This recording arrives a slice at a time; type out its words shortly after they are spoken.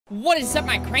What is up,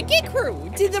 my cranky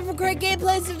crew? Today for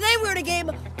CrankGameplays. Today we're in a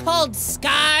game called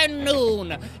Sky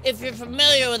Noon. If you're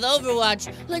familiar with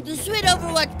Overwatch, like the sweet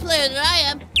Overwatch player that I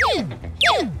am,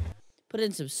 put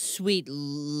in some sweet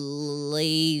lasers.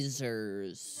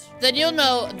 Then you'll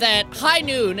know that High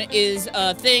Noon is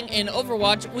a thing in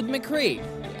Overwatch with McCree.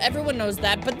 Everyone knows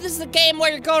that, but this is a game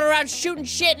where you're going around shooting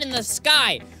shit in the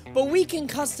sky. But we can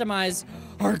customize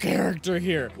our character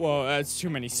here. Whoa, that's too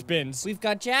many spins. We've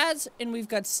got Jazz and we've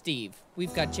got Steve.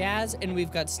 We've got Jazz and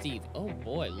we've got Steve. Oh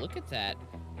boy, look at that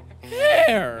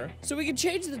hair. So we can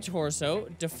change the torso.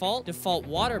 Default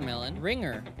watermelon,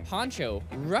 ringer, poncho,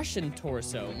 Russian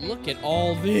torso. Look at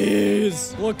all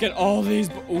these. Look at all these.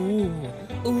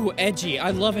 Ooh, edgy.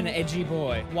 I love an edgy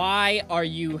boy. Why are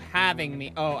you having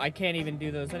me? Oh, I can't even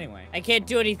do those anyway. I can't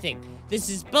do anything. This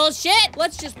is bullshit.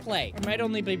 Let's just play. I might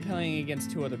only be playing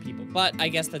against 2 other people, but I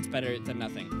guess that's better than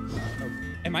nothing.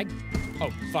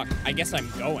 Oh, fuck. I guess I'm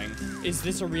going. Is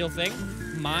this a real thing?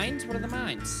 Mines? What are the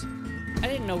mines? I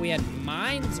didn't know we had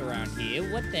mines around here.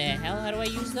 What the hell? How do I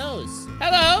use those?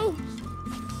 Hello?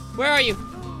 Where are you?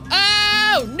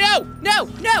 Oh, no!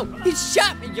 He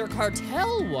shot me. Your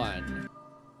cartel one.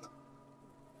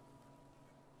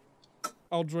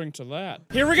 I'll drink to that.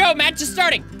 Here we go, match is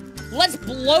starting. Let's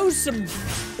blow some...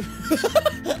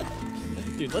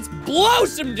 Dude, let's blow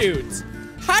some dudes.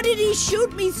 How did he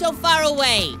shoot me so far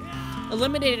away?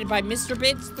 Eliminated by Mr.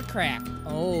 Bits the Crack.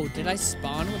 Oh, did I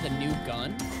spawn with a new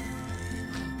gun?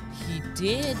 He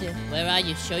did. Where are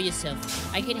you? Show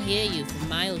yourself. I can hear you from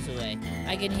miles away.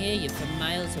 I can hear you from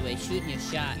miles away shooting your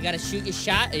shot. You gotta shoot your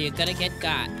shot or you're gonna get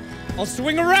got. I'll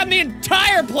swing around the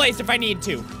entire place if I need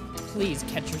to. Please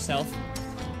catch yourself.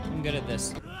 I'm good at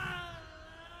this.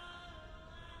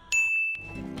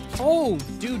 Oh,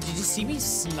 dude, did you see me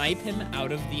snipe him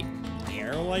out of the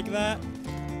air like that?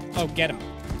 Oh, get him.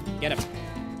 Get him.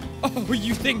 Oh,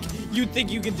 you think you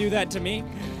can do that to me?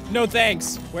 No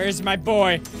thanks. Where's my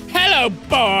boy? Hello,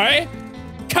 boy!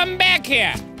 Come back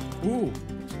here! Ooh,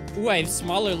 I have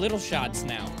smaller little shots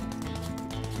now.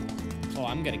 Oh,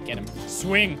 I'm gonna get him.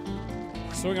 Swing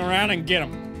around and get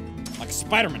him. Like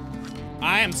Spider-Man.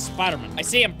 I am Spider-Man. I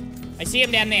see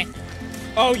him down there.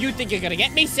 Oh, you think you're gonna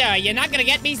get me, sir? You're not gonna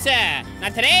get me, sir.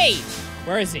 Not today.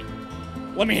 Where is he?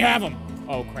 Let me have him.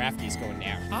 Oh, Crafty's going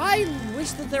down. I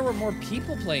wish that there were more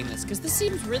people playing this, because this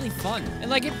seems really fun. And,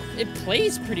 like, it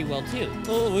plays pretty well, too.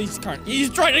 Oh, he's trying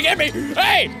to get me.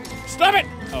 Hey, stop it.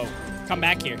 Oh, come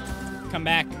back here. Come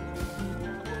back.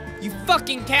 You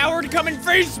fucking coward, come and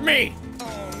face me.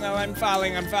 Oh, no, I'm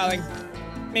falling.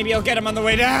 Maybe I'll get him on the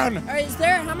way down. All right,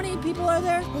 how many people are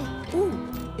there? Ooh.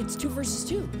 It's 2 versus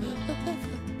 2.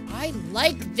 I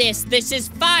like this. This is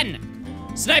fun.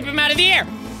 Snipe him out of the air.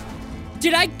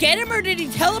 Did I get him or did he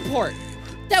teleport?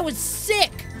 That was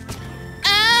sick.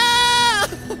 Ah!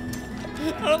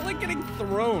 I don't like getting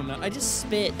thrown. I just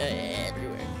spit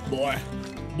everywhere. Boy,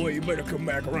 you better come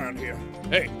back around here.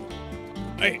 Hey,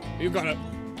 you gotta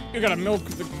milk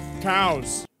the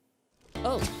cows.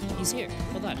 Oh, he's here.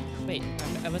 Hold on. Wait,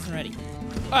 I wasn't ready.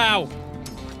 Ow.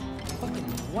 Fucking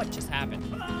what just happened?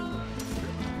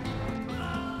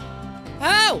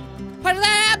 How? How did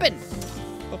that happen?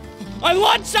 I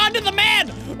launched onto the man!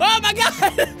 Oh my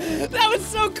god! That was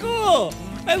so cool!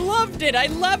 I loved it!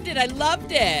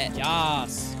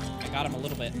 Yes. I got him a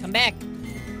little bit. Come back.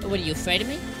 What, are you afraid of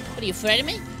me?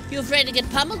 You afraid to get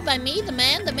pummeled by me, the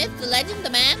man, the myth, the legend, the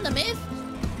man, the myth?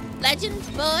 Legend,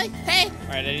 boy, hey!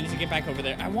 Alright, I need to get back over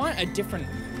there. I want a different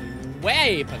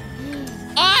way, but...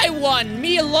 I won!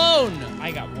 Me alone!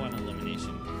 I got 1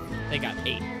 elimination. They got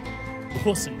 8.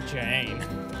 Puss and Jane.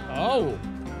 Oh.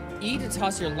 E to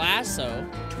toss your lasso.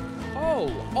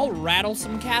 Oh, I'll rattle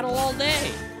some cattle all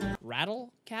day.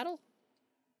 Rattle cattle?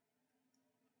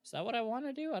 Is that what I want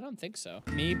to do? I don't think so.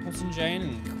 Me, Puss and Jane,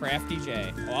 and Crafty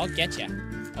J. Oh, I'll get ya.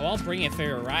 Oh, I'll bring you for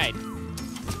your ride.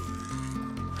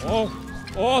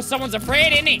 Oh, someone's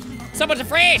afraid, isn't he? Someone's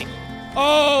afraid!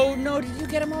 Oh, no, did you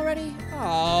get him already?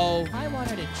 Oh, I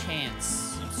wanted a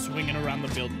chance. I'm swinging around the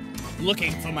building,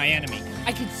 looking for my enemy.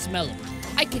 I can smell him.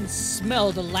 I can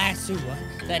smell the lasso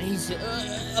that he's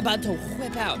about to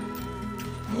whip out.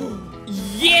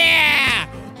 Yeah!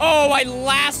 Oh, I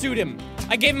lassoed him.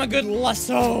 I gave him a good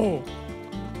lasso.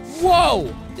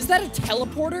 Whoa, is that a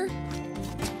teleporter?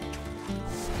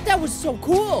 That was so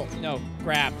cool. No,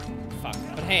 grab. Fuck.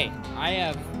 But hey, I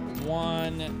have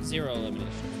 1-0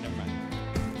 elimination. Never mind.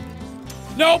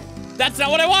 Nope, that's not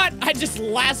what I want. I just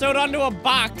lassoed onto a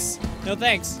box. No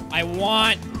thanks. I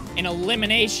want an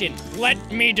elimination.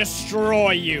 Let me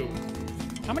destroy you.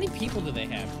 How many people do they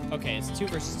have? Okay, it's 2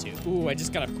 versus 2. Ooh, I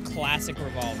just got a classic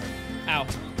revolver. Ow.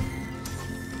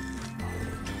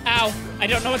 Ow. I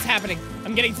don't know what's happening.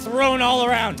 I'm getting thrown all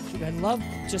around. Dude, I love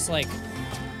just like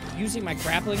using my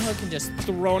grappling hook and just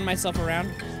throwing myself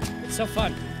around. It's so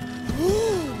fun.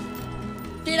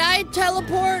 Did I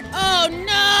teleport? Oh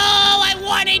no, I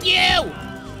wanted you!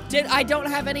 I don't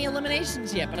have any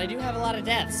eliminations yet, but I do have a lot of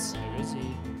deaths. Where is he?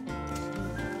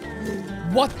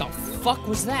 What the fuck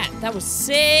was that? That was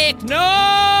sick.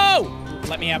 No!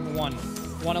 Let me have one.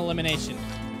 One elimination.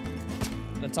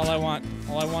 That's all I want.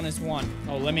 All I want is one.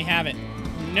 Oh, let me have it.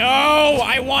 No!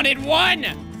 I wanted one!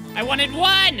 I wanted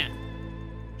one!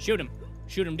 Shoot him.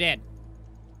 Shoot him dead.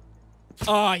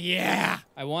 Oh, yeah.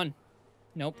 I won.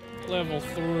 Nope. Level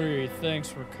 3. Thanks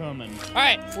for coming. All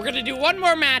right, we're gonna do one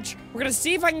more match. We're gonna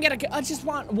see if I can get a. I just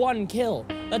want one kill.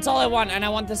 That's all I want, and I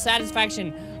want the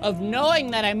satisfaction of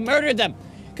knowing that I murdered them.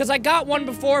 Cause I got one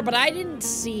before, but I didn't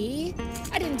see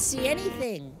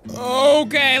anything.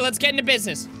 Okay, let's get into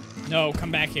business. No,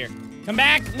 come back here. Come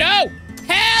back. No!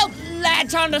 Help!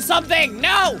 Latch onto something.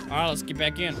 No! All right, let's get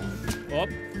back in. Oh,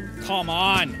 come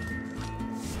on.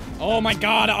 Oh my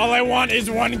God! All I want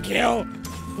is one kill.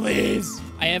 Please.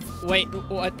 I have, wait,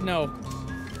 what? No.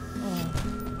 Oh.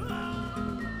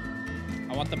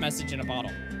 I want the message in a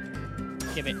bottle.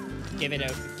 Give it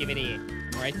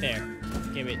right there.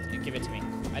 Give it to me.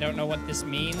 I don't know what this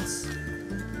means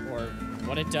or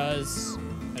what it does.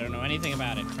 I don't know anything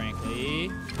about it, frankly.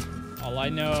 All I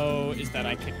know is that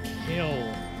I could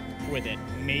kill with it,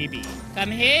 maybe.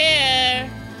 Come here.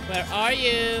 Where are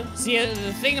you? See,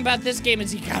 the thing about this game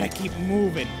is you gotta keep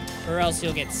moving or else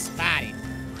you'll get spotted.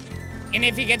 And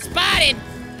if you get spotted,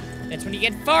 that's when you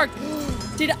get forked.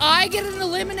 Did I get an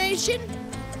elimination?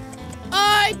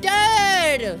 I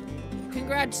did!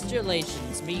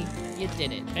 Congratulations, me. You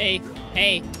did it. Hey, I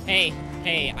hate it.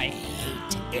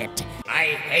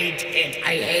 I hate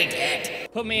it.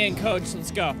 Put me in, coach.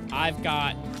 Let's go. I've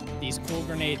got these cool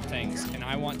grenade things, and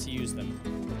I want to use them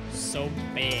so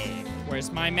big.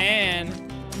 Where's my man?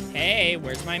 Hey,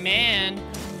 where's my man?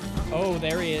 Oh,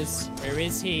 there he is. Where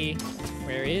is he?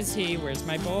 Where is he? Where's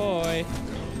my boy?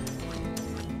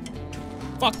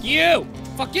 Fuck you!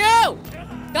 Fuck you!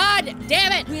 God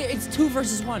damn it! It's 2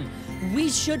 versus 1. We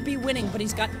should be winning, but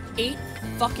he's got 8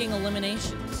 fucking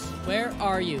eliminations. Where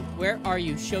are you? Where are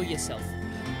you? Show yourself.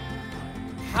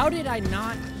 How did I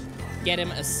not get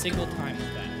him a single time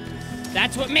with that?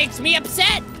 That's what makes me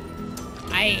upset!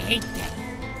 I hate that.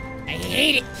 I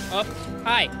hate it. Oh,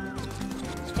 hi.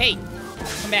 Hey,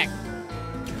 come back.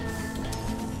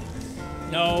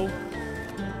 No.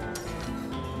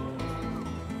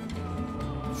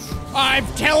 I've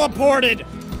teleported!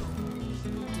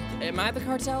 Am I the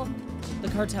cartel? The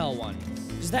cartel one.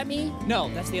 Is that me? No,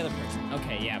 that's the other person.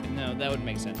 Okay, yeah, but no, that would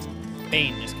make sense.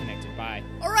 Bane disconnected, bye.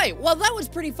 All right, well, that was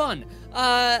pretty fun.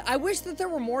 I wish that there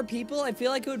were more people. I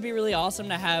feel like it would be really awesome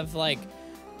to have, like,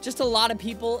 just a lot of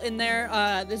people in there.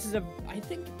 I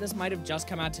think this might have just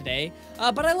come out today,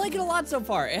 but I like it a lot so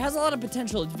far. It has a lot of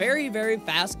potential. It's very, very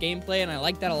fast gameplay, and I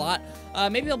like that a lot.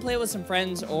 Maybe I'll play it with some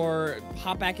friends or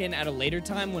hop back in at a later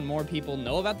time when more people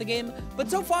know about the game.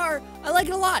 But so far, I like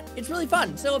it a lot. It's really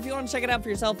fun. So if you want to check it out for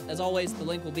yourself, as always, the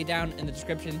link will be down in the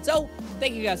description. So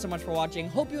thank you guys so much for watching.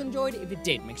 Hope you enjoyed. If you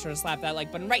did, make sure to slap that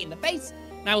like button right in the face.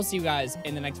 And I will see you guys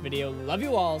in the next video. Love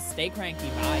you all. Stay cranky.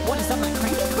 Bye. What is up, my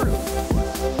cranky crew?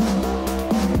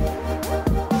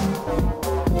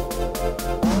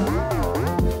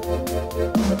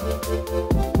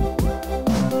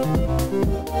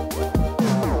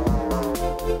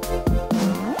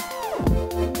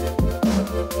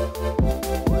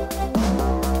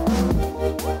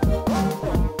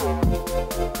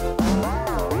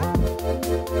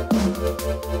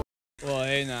 Well,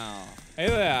 hey now. Hey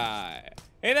there.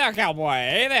 Hey there, cowboy.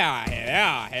 Hey there. Hey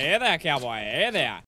there. Hey there, cowboy. Hey there.